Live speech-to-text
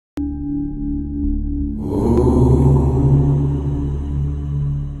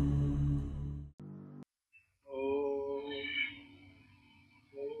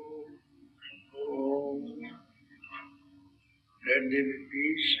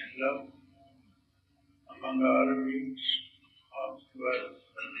love among all beings of the world.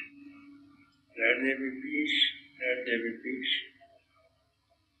 Let there be peace, let there be peace.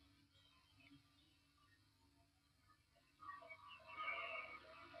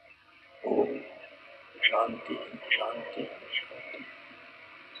 Om Shanti, Shanti, Shanti.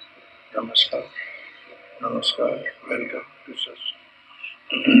 Namaskar, Namaskar. Welcome to Satsang.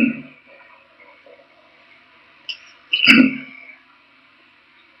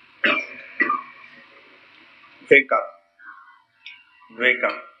 Wake up, wake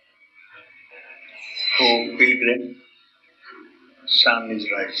up. Oh pilgrim, sun is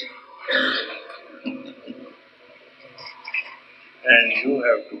rising. And you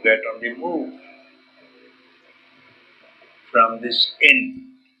have to get on the move. From this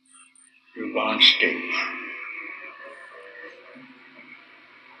inn, you can't stay.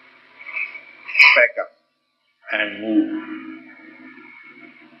 Pack up and move.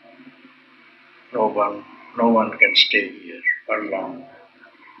 No one can stay here for long.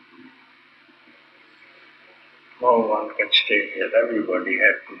 No one can stay here. Everybody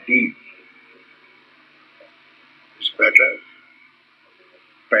has to leave. It's better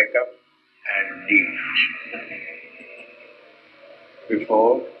pack up and leave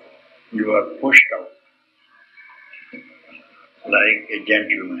before you are pushed out like a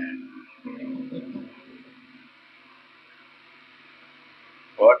gentleman.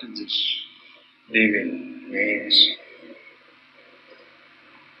 What is this? Leaving means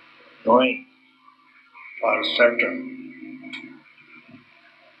knowing for certain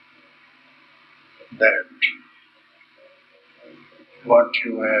that what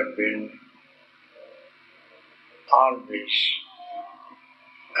you have been always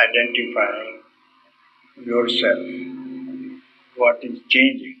identifying yourself, what is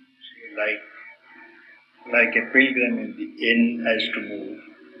changing, like a pilgrim in the inn has to move.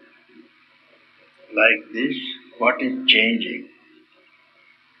 Like this, what is changing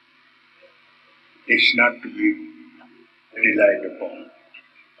is not to be relied upon.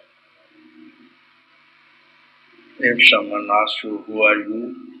 If someone asks you, who are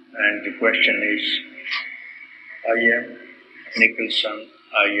you? And the question is, I am Nicholson,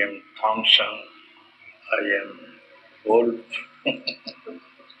 I am Thompson, I am Wolf,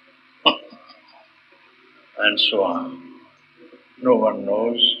 and so on. No one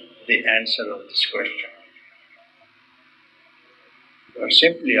knows the answer of this question. You are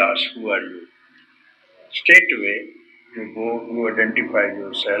simply asked, who are you? Straight away, you go to identify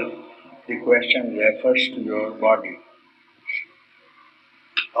yourself. The question refers to your body.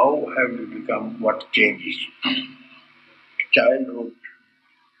 How have you become? What changes? Childhood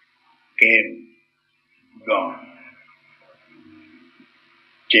came, gone,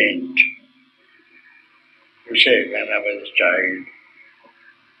 changed. You say, when I was a child,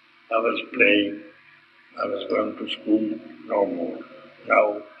 I was playing, I was going to school, no more.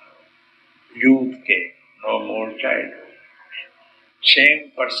 Now, youth came, no more childhood.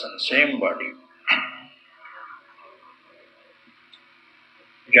 Same person, same body,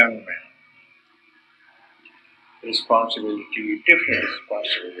 young man. Responsibility, different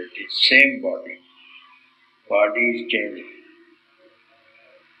responsibility, same body. Body is changing.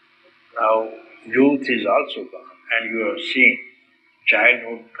 Now, youth is also gone, and you have seen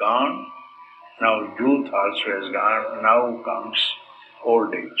childhood gone, now youth also has gone, now comes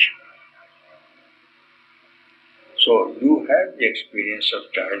old age. So, you have the experience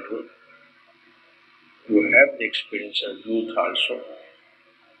of childhood, you have the experience of youth also.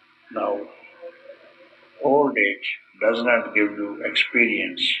 Now, old age does not give you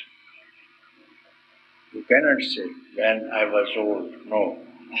experience. You cannot say, when I was old, no.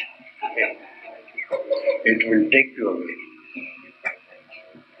 It will take you away.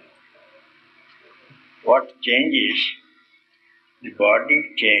 What changes? The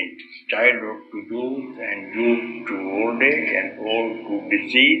body changed. Childhood to youth, and youth to old age, and old to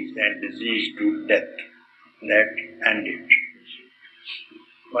disease, and disease to death. That ended.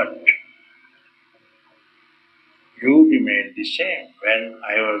 But you remained the same. When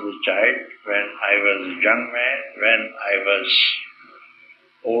I was a child, when I was a young man, when I was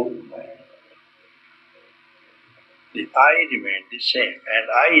old man. The I remained the same, and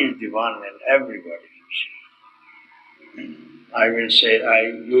I is the one and everybody. I will say I,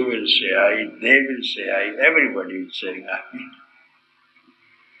 you will say I, they will say I, everybody is saying I.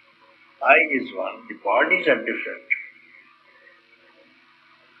 I is one, the bodies are different.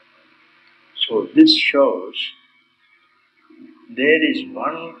 So this shows there is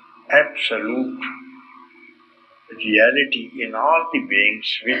one absolute reality in all the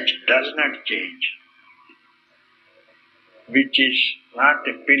beings which does not change. which is not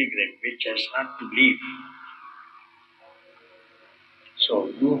a pilgrim, which has not to leave. So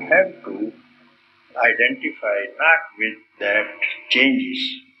you have to identify not with that changes,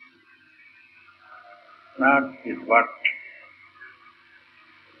 not with what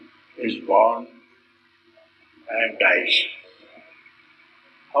is born and dies.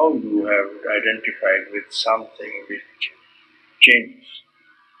 How you have identified with something which changes,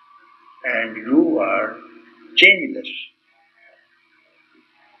 and you are changeless.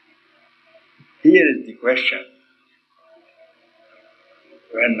 Here is the question.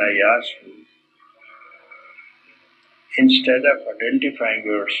 When I ask you, instead of identifying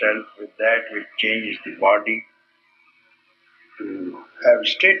yourself with that which changes the body, to have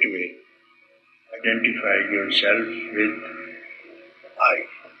straightway identify yourself I,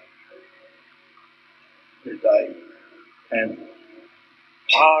 with I. And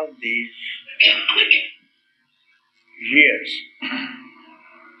all these years,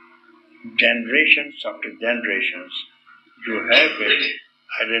 generations after generations, you have been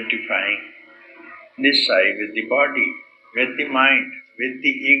identifying this I with the body, with the mind, with the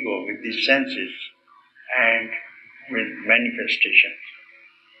ego, with the senses, and with manifestations.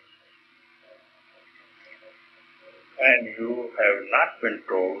 And you have not been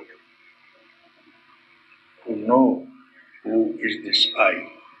told to know who is this I.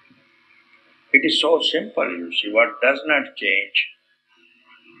 It is so simple, you see. What does not change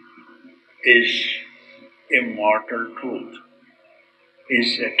is immortal truth,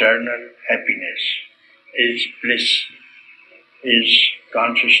 is eternal happiness, is bliss, is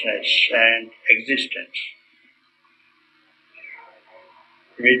consciousness and existence,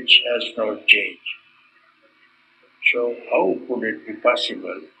 which has no change. So how could it be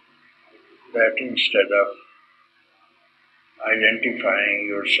possible that instead of identifying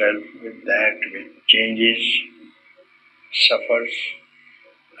yourself with that which changes, suffers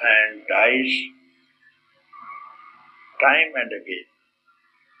and dies time and again?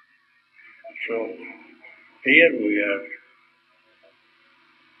 So here we are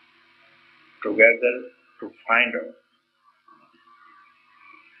together to find out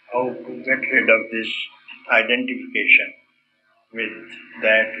how to get rid of this identification with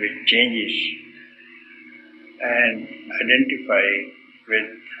that which changes and identify with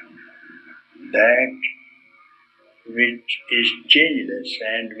that which is changeless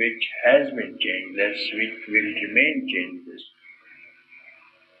and which has been changeless, which will remain changeless.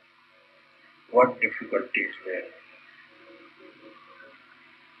 What difficulty is there?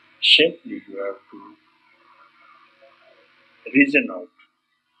 Simply you have to reason out.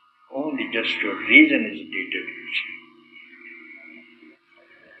 Only just your reason is needed, you see.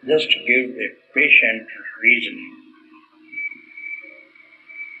 Just give a patient reasoning.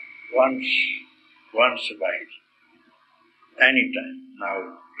 Once a while, anytime, now,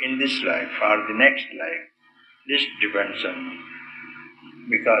 in this life or the next life, this depends on you.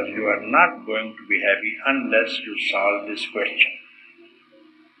 Because you are not going to be happy unless you solve this question.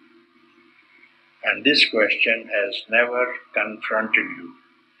 And this question has never confronted you.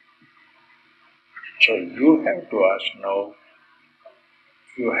 So you have to ask now.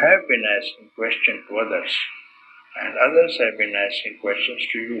 You have been asking questions to others, and others have been asking questions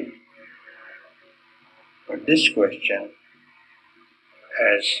to you. But this question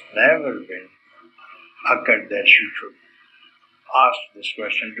has never been occurred that you should ask this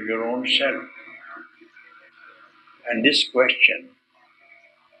question to your own self. And this question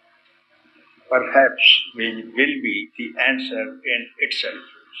perhaps will be the answer in itself.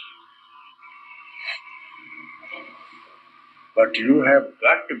 But you have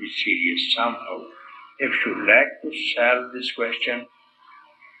got to be serious somehow. If you lack to solve this question,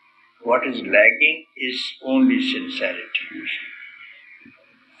 what is lacking is only sincerity, you see.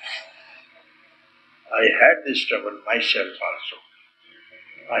 I had this trouble myself also.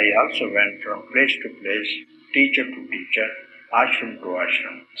 I also went from place to place, teacher to teacher, ashram to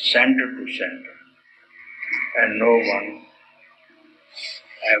ashram, center to center. And no one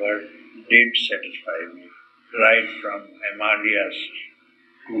ever did satisfy me. Right from Himalayas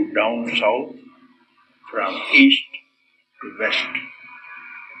to down south, from east to west.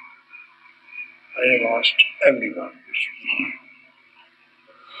 I have asked everyone,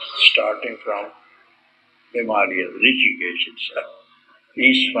 starting from Himalayas, Rishikesh itself.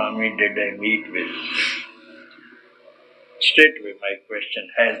 Each Swami did I meet with. Straightway my question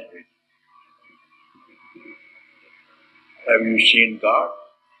has been, have you seen God?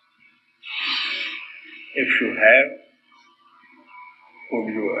 If you have, would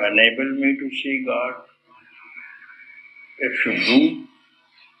you enable me to see God? If you do,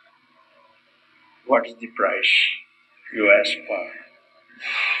 what is the price? you ask for.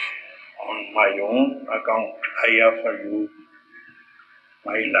 On my own account, I offer you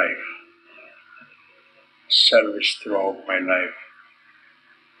my life, service throughout my life,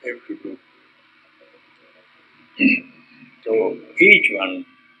 if you do. So each one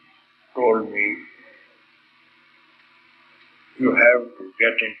told me, you have to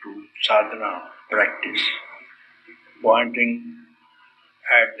get into sadhana practice, pointing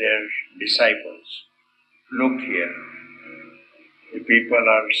at their disciples. Look here, the people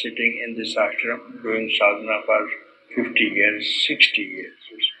are sitting in this ashram doing sadhana for 50 years, 60 years.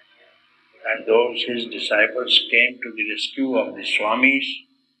 And those his disciples came to the rescue of the Swamis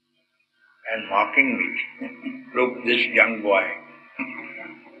and mocking me. Look, this young boy,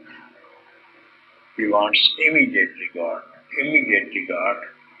 he wants immediately God.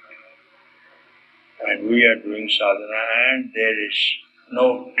 And we are doing sadhana and there is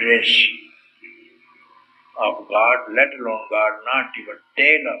no trace of God, let alone God, not even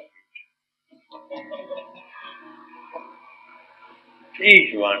tail of it.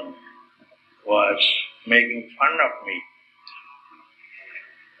 Each one was making fun of me,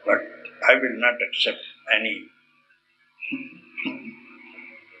 but I will not accept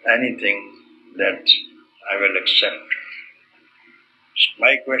anything that I will accept.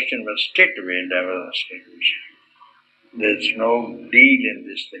 My question was straight away, and I was asking, there's no deal in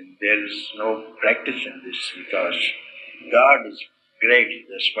this thing, there is no practice in this, because God is great,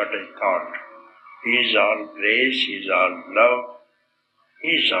 that's what I thought. He is all grace, He is all love, He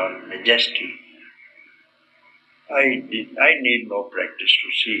is all majesty. I need no practice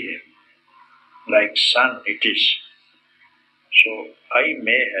to see Him. Like sun it is. So I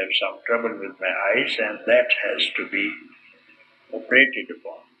may have some trouble with my eyes, and that has to be operated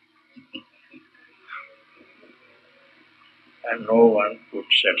upon. And no one could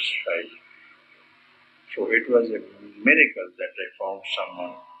satisfy. So it was a miracle that I found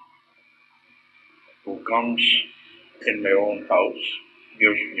someone who comes in my own house,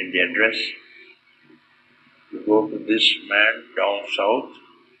 gives me the address. You go to this man down south,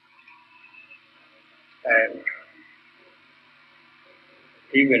 and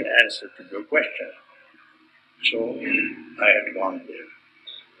he will answer to your question. So I had gone there,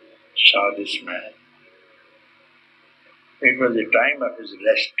 saw this man. It was the time of his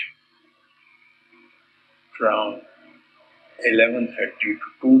rest, from 11:30 to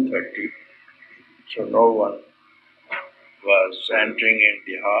 2:30. So no one was entering in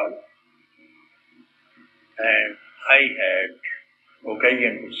the hall, and I had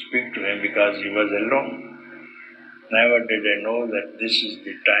occasion to speak to him because he was alone. Never did I know that this is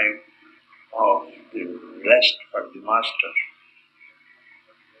the time of the rest for the master.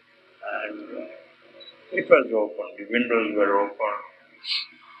 And it was open, the windows were open,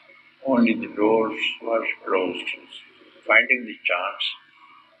 only the doors were closed. Finding the chance,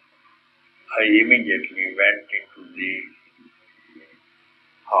 I immediately went into the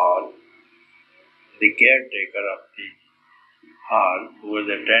hall. The caretaker of the hall, who was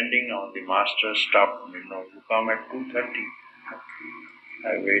attending on the master, stopped me. No, you come at 2:30.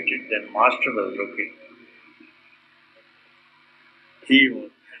 I waited. Then master was looking. He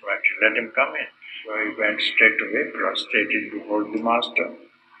invited, let him come in. So I went straight away, prostrated before the master.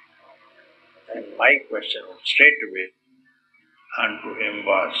 And my question straight away unto him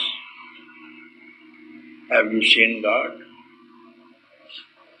was, have you seen God?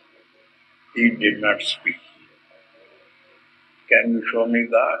 He did not speak. Can you show me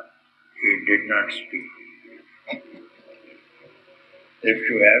God? He did not speak. If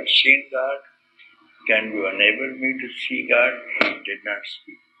you have seen God, can you enable me to see God? He did not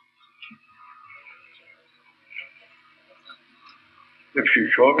speak. If you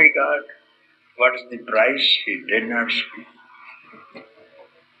show me God, what is the price? He did not speak.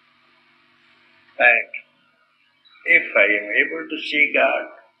 And if I am able to see God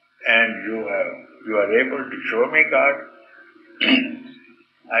and you are able to show me God,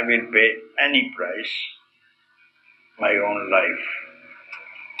 I will pay any price, my own life,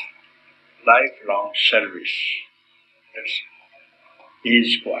 lifelong service. That's He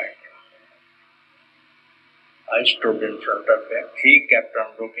is quiet. I stood in front of him. He kept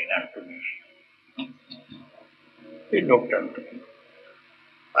on looking unto me. He looked unto me.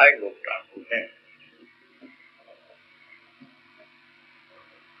 I looked unto him.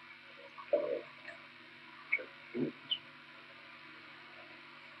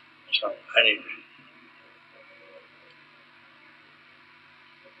 So anyway,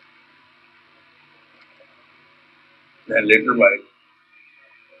 then little while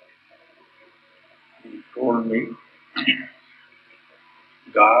he told me,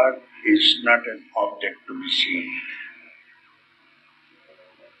 God is not an object to be seen.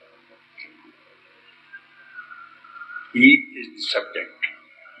 He is the subject.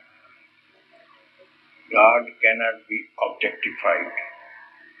 God cannot be objectified.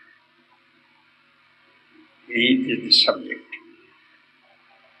 He is the subject.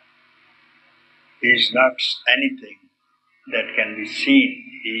 He is not anything that can be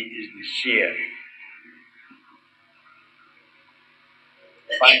seen. He is the seer.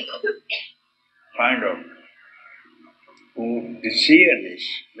 Find out who the seer is.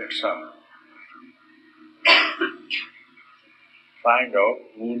 That's all. Find out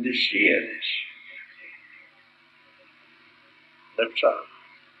who the seer is. That's all.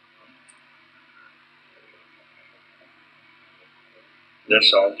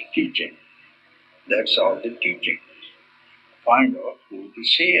 That's all the teaching. That's all the teaching. Find out who the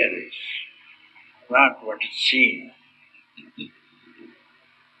seer is, not what is seen.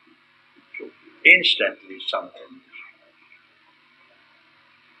 So instantly something,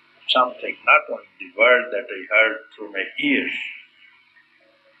 not only the word that I heard through my ears,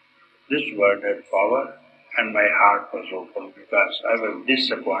 this word had power and my heart was open because I was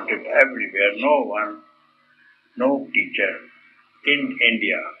disappointed everywhere. No one, no teacher in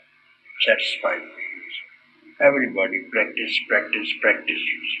India satisfied me. Everybody practice.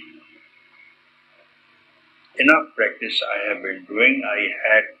 Enough practice I have been doing, I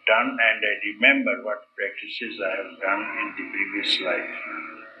had done, and I remember what practices I have done in the previous life,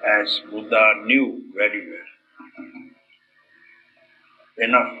 as Buddha knew very well.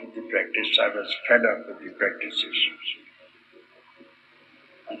 Enough with the practice, I was fed up with the practices.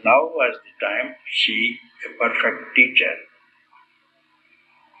 And now was the time to see a perfect teacher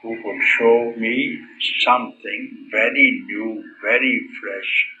who could show me something very new, very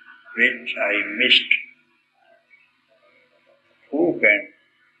fresh, which I missed. Who can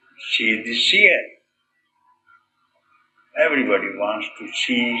see the seer? Everybody wants to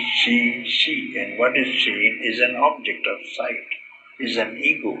see, and what is seen is an object of sight, is an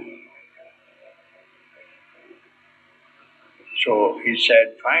ego. So he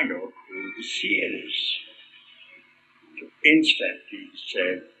said, find out who the seer is. So instantly he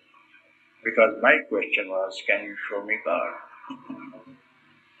said, because my question was, can you show me God?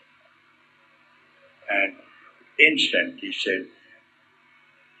 And instantly he said,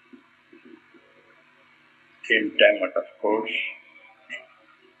 in Tamil, of course,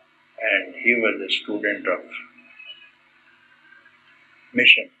 and he was a student of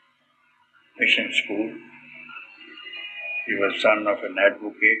mission school. He was son of an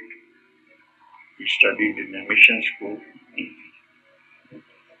advocate. He studied in a mission school.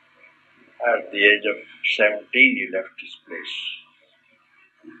 At the age of 17, he left his place.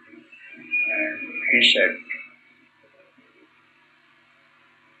 And he said,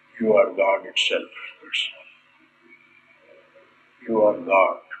 you are God itself. You are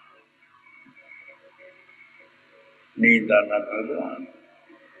God. Nidana Bhagavan.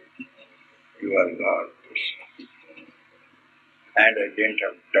 You are God. And I didn't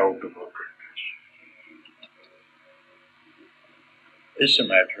have doubt about it. It's a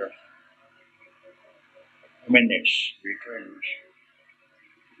matter of minutes between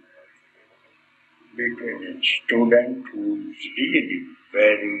a student who is really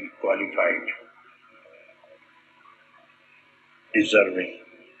very qualified, deserving,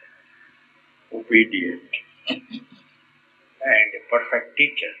 obedient, and a perfect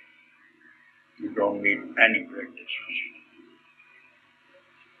teacher. You don't need any practice.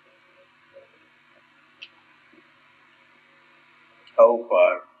 How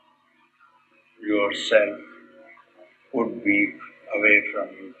far yourself would be away from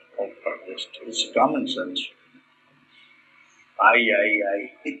you? How far? It's common sense. I.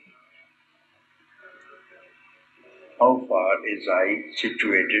 How far is I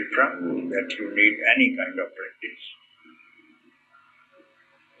situated from you that you need any kind of practice?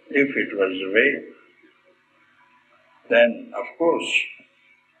 If it was away, then of course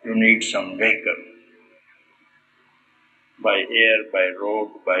you need some vehicle, by air, by road,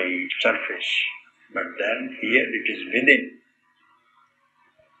 by surface. But then here it is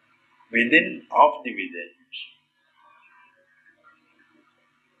within of the within,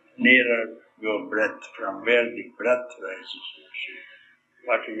 nearer your breath, from where the breath rises.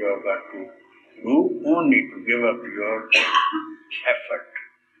 What you have got to do, only to give up your effort.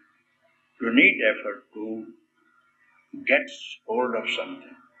 You need effort to get hold of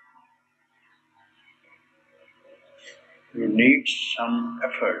something. You need some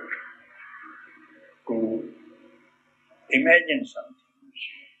effort to imagine something.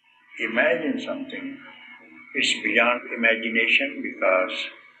 Imagine something. It's beyond imagination because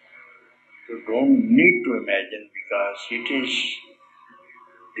you don't need to imagine because it is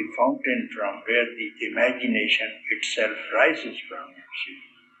the fountain from where the imagination itself rises from, you see,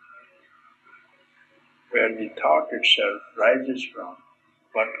 where the thought itself rises from.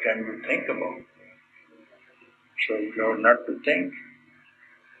 What can you think about? So you are not to think,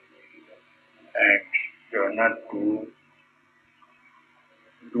 and you are not to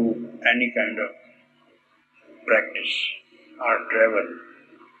do any kind of practice or travel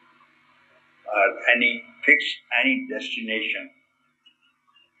or any destination.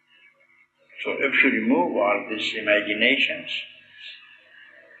 So if you remove all these imaginations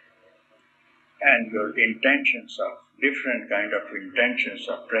and your intentions of different kind of intentions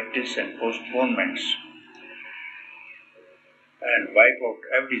of practice and postponements, and wipe out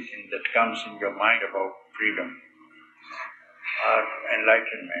everything that comes in your mind about freedom or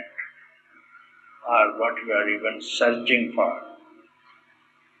enlightenment or what you are even searching for,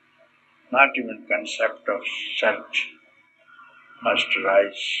 not even concept of search must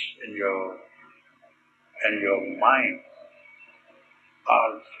rise in your mind,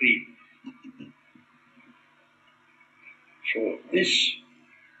 all free. So this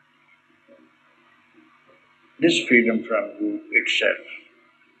freedom from you itself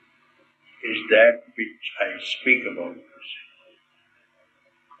is that which I speak about.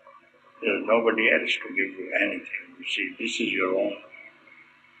 There is nobody else to give you anything. You see, this is your own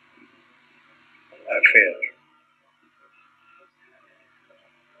affair.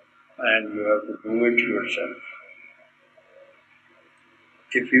 And you have to do it yourself.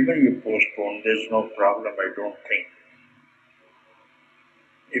 If even you postpone, there's no problem, I don't think.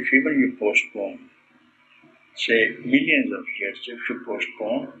 If even you postpone, say millions of years, if you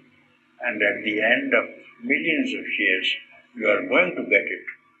postpone, and at the end of millions of years, you are going to get it.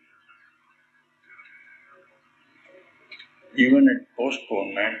 Even at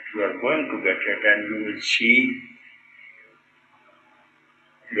postponement, you are going to get it, and you will see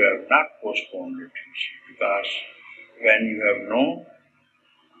you have not postponed it, because when you have known,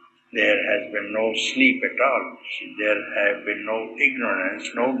 there has been no sleep at all. There have been no ignorance,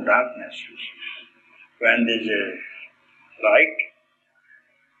 no darkness. When there is a light,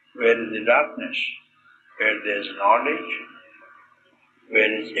 where is the darkness? Where there is knowledge,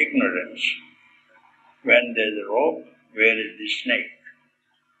 where is ignorance? When there is a rope, where is the snake?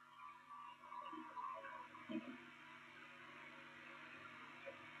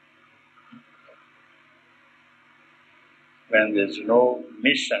 When there is no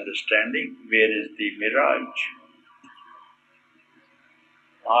misunderstanding, where is the mirage?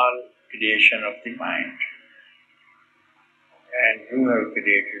 All creation of the mind. And you have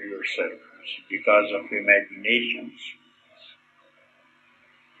created yourself because of imaginations.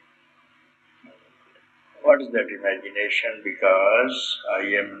 What is that imagination? Because I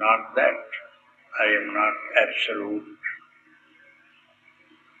am not that. I am not absolute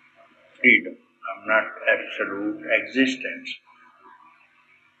freedom. I am not absolute existence.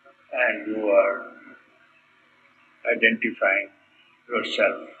 And you are identifying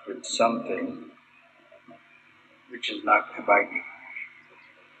yourself with something which is not abiding,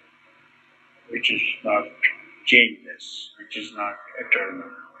 which is not changeless, which is not eternal.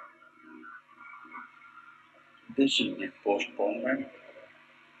 This is the postponement.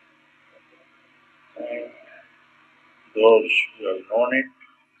 And those who have known it,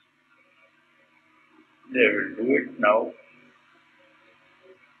 they will do it now.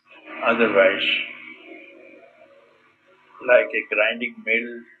 Otherwise, like a grinding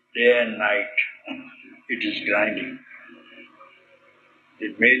mill, day and night, it is grinding.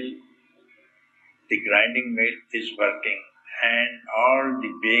 The grinding mill is working, and all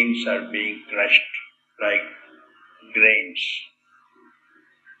the beings are being crushed like grains.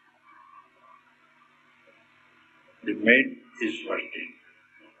 The mill is working.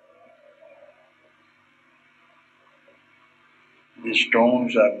 The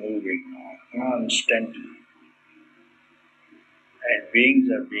stones are moving constantly, and beings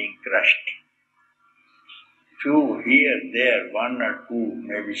are being crushed. Few here, there, one or two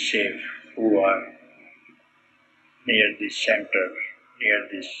may be safe, who are near the center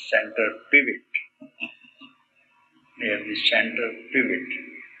pivot,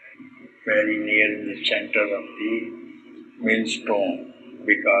 very near the center of the millstone,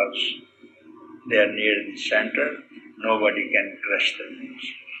 because they are near the center, nobody can crush them.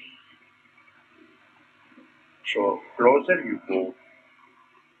 So closer you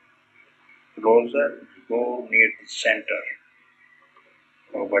go near the center,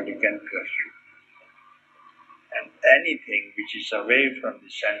 nobody can crush you. And anything which is away from the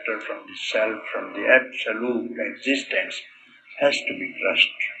center, from the self, from the absolute existence, has to be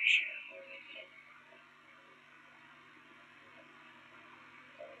crushed.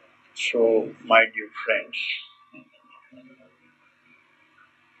 So, my dear friends,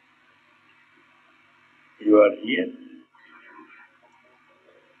 you are here.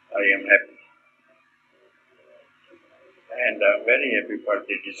 I am happy. And I am very happy for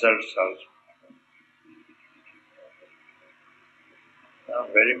the results also. I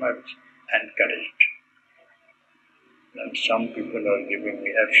am very much encouraged. And some people are giving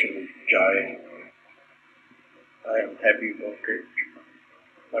me absolute joy. I am happy about it.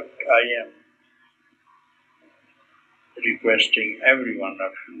 But I am requesting every one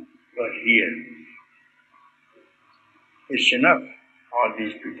of you who are here. It's enough. All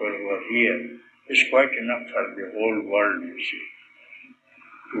these people who are here. It's quite enough for the whole world, you see,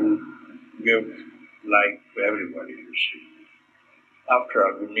 to give light to everybody, you see. After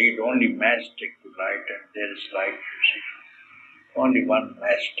all, we need only matchstick to light, and there is light, you see. Only one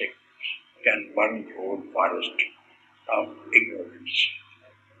matchstick can burn the whole forest of ignorance.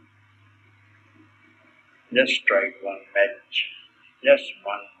 Just strike one match, just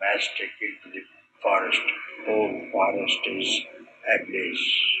one matchstick into the forest. Whole forest is ablaze,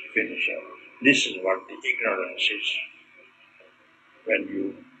 finish up. This is what the ignorance is. When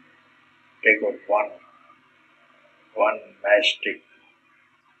you take up one matchstick,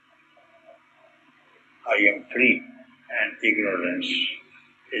 I am free, and ignorance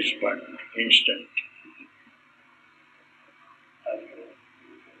is burnt instant.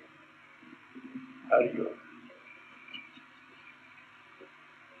 Are you?